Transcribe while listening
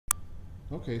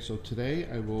Okay, so today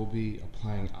I will be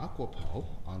applying Aquapel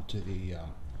onto the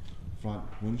front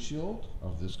windshield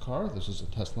of this car. This is a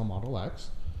Tesla Model X,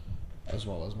 as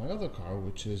well as my other car,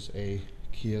 which is a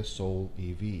Kia Soul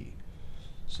EV.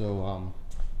 So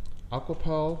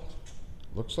Aquapel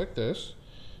looks like this.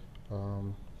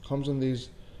 Comes in these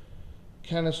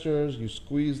canisters. You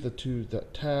squeeze the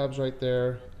tabs right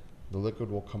there. The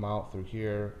liquid will come out through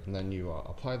here, and then you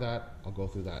apply that. I'll go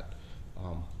through that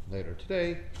later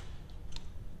today.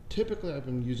 Typically, I've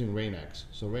been using RainX.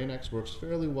 So RainX works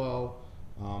fairly well.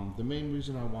 The main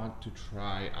reason I want to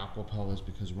try Aquapel is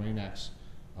because RainX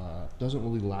doesn't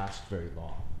really last very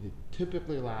long. It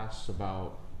typically lasts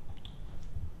about,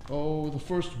 the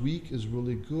first week is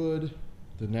really good.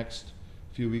 The next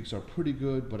few weeks are pretty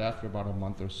good, but after about a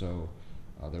month or so,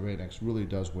 the RainX really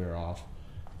does wear off,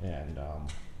 and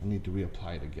I need to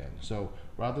reapply it again. So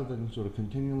rather than sort of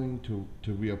continuing to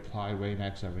reapply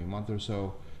RainX every month or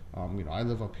so, I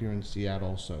live up here in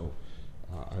Seattle, so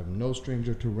I'm no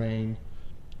stranger to rain.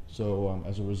 So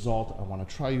as a result, I want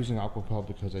to try using Aquapel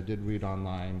because I did read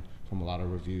online from a lot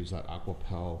of reviews that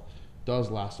Aquapel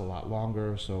does last a lot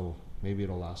longer, so maybe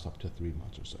it'll last up to 3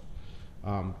 months or so.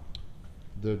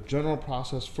 The general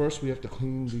process, first we have to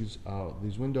clean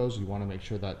these windows. You want to make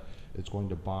sure that it's going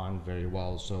to bond very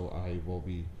well, so I will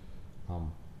be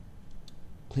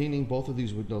cleaning both of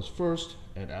these windows first,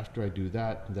 and after I do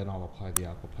that, then I'll apply the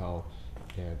Aquapel,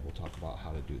 and we'll talk about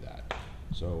how to do that.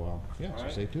 So so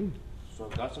stay tuned. So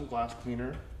I've got some glass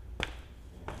cleaner,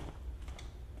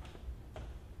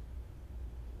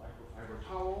 microfiber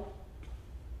towel.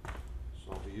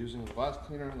 So I'll be using the glass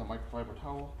cleaner and the microfiber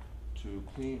towel to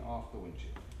clean off the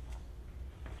windshield.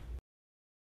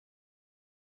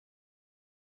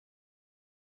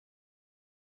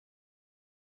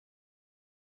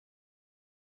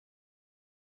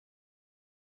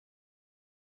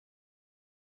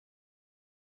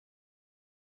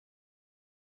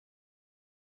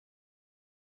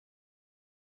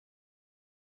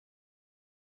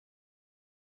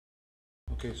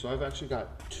 Okay, so I've actually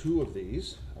got two of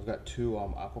these. I've got two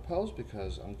Aquapels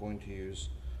because I'm going to use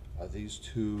these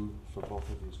two for both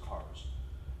of these cars.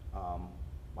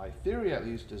 My theory, at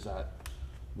least, is that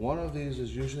one of these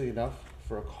is usually enough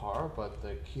for a car, but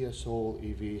the Kia Soul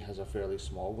EV has a fairly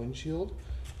small windshield.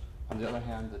 On the other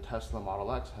hand, the Tesla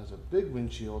Model X has a big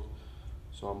windshield,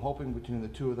 so I'm hoping between the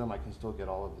two of them I can still get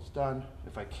all of this done.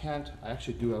 If I can't, I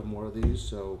actually do have more of these,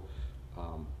 so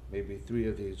maybe 3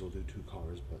 of these will do 2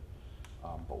 cars, but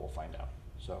we'll find out.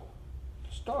 So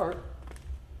to start,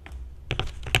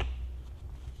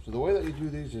 so the way that you do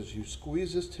these is you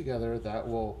squeeze this together. That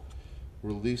will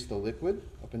release the liquid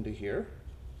up into here,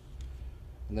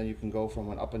 and then you can go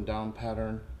from an up and down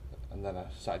pattern and then a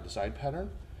side to side pattern.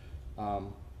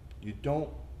 You don't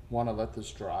want to let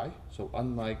this dry, so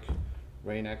unlike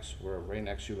RainX, where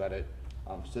RainX you let it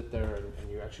sit there and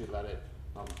you actually let it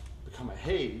become a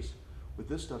haze, with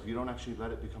this stuff you don't actually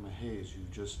let it become a haze. You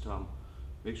just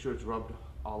make sure it's rubbed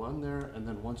all in there, and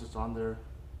then once it's on there,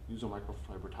 use a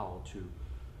microfiber towel to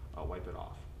wipe it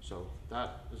off. So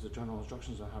that is the general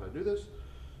instructions on how to do this.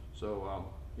 So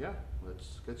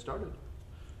let's get started.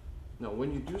 Now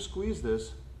when you do squeeze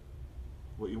this,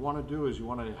 what you want to do is you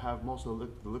want to have most of the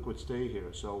liquid stay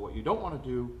here. So what you don't want to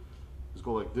do is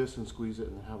go like this and squeeze it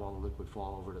and then have all the liquid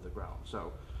fall over to the ground.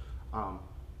 So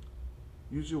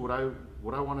usually what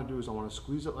I want to do is I want to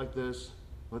squeeze it like this,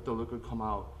 let the liquid come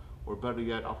out, or better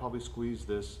yet, I'll probably squeeze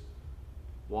this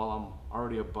while I'm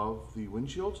already above the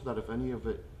windshield, so that if any of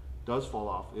it does fall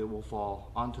off, it will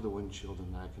fall onto the windshield,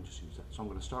 and then I can just use that. So I'm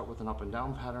going to start with an up and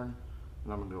down pattern,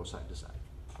 and I'm going to go side to side,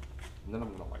 and then I'm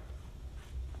going to wipe.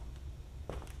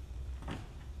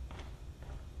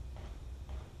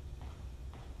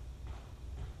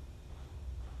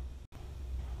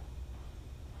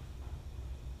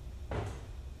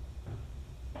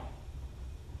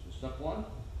 So step 1,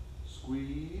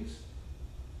 squeeze.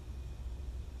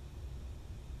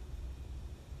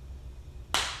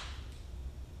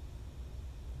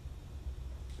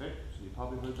 Okay, so you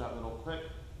probably heard that little click.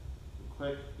 The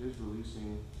click is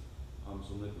releasing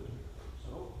some liquid here.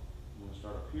 So I'm going to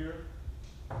start up here.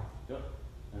 Yep,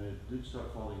 and it did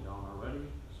start falling down already.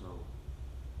 So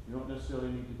you don't necessarily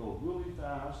need to go really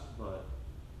fast, but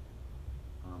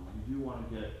you do want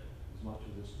to get as much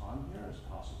of this on here as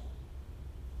possible.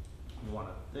 You want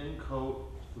a thin coat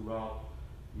throughout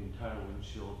the entire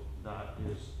windshield. That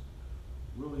is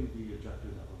really the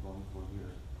objective that we're going for here.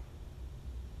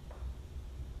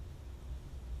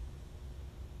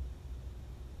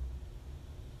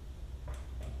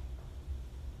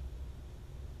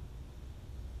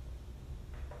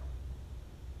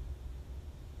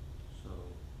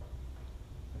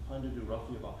 plan to do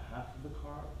roughly about half of the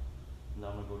car, and then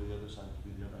I'm gonna go to the other side to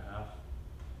do the other half.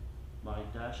 My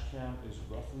dash cam is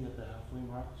roughly at the halfway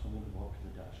mark, so I'm gonna go up to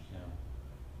the dash cam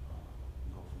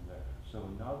and go from there. So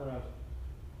now that I've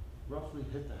roughly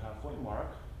hit the halfway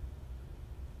mark,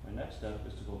 my next step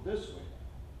is to go this way.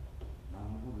 Now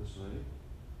I'm gonna go this way.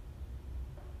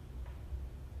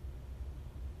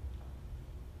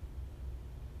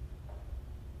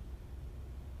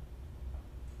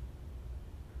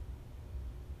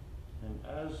 And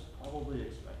as probably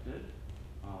expected,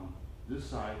 this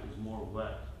side is more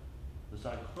wet. The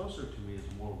side closer to me is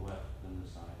more wet than the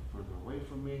side further away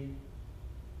from me.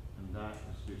 And that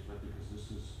is to be expected because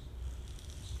this is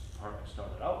the part I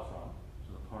started out from.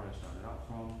 So the part I started out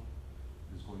from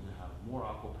is going to have more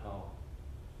Aquapel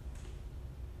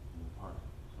than the part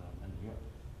that I'm ending up.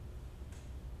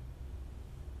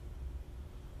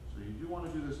 So you do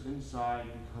want to do this inside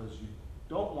because you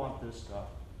don't want this stuff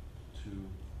to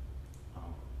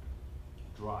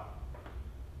dry.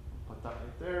 Put that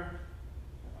right there.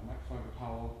 I'm not going to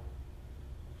towel.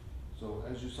 So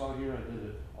as you saw here, I did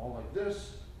it all like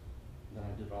this, then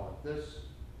I did it all like this.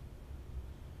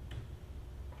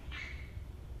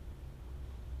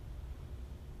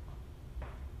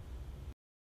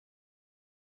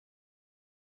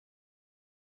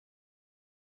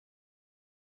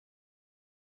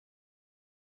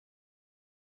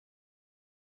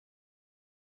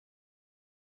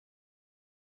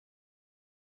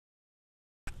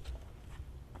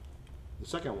 The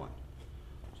second one.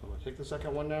 So I'm going to take the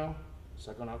second one now,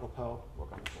 second Aquapel,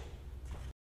 work on the fold.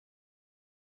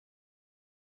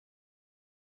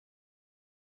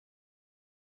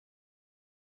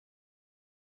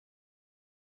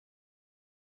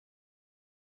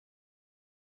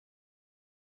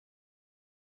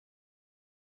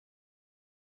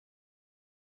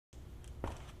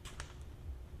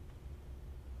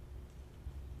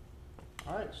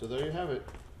 Alright, so there you have it.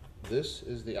 This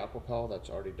is the Aquapel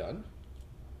that's already done.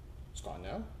 It's gone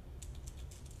now.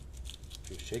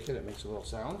 If you shake it, it makes a little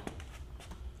sound.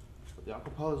 But the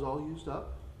Aquapel is all used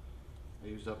up. I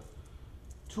used up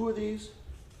 2 of these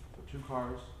for 2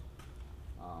 cars.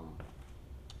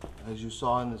 As you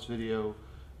saw in this video,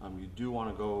 you do want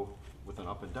to go with an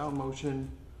up and down motion,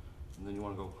 and then you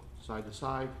want to go side to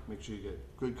side. Make sure you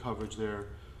get good coverage there.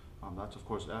 That's of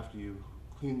course after you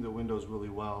clean the windows really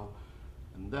well,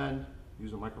 and then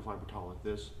use a microfiber towel like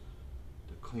this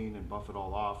to clean and buff it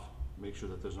all off. Make sure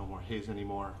that there's no more haze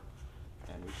anymore,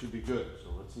 and we should be good. So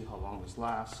let's see how long this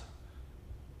lasts.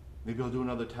 Maybe I'll do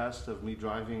another test of me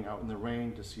driving out in the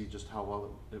rain to see just how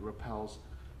well it repels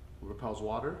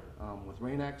water with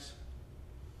RainX.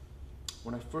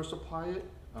 When I first apply it,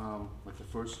 like the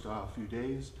first few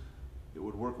days, it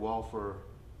would work well for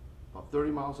about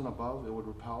 30 miles and above. It would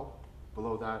repel.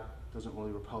 Below that, doesn't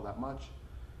really repel that much.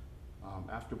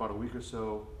 After about a week or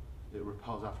so, it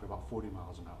repels after about 40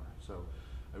 miles an hour. So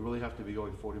I really have to be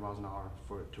going 40 miles an hour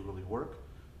for it to really work.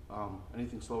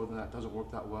 Anything slower than that doesn't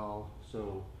work that well.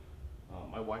 So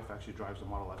my wife actually drives the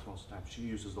Model X most of the time. She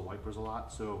uses the wipers a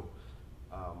lot, so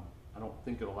I don't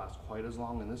think it'll last quite as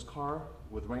long in this car.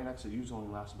 With RainX, it usually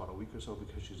only lasts about a week or so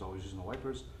because she's always using the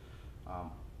wipers.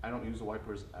 I don't use the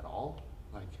wipers at all,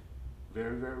 like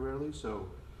very, very rarely. So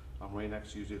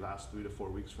RainX usually lasts 3 to 4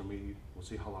 weeks for me. We'll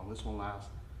see how long this one lasts.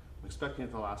 I'm expecting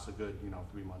it to last a good,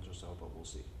 3 months or so, but we'll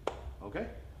see. Okay,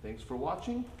 thanks for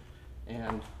watching,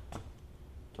 and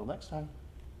till next time.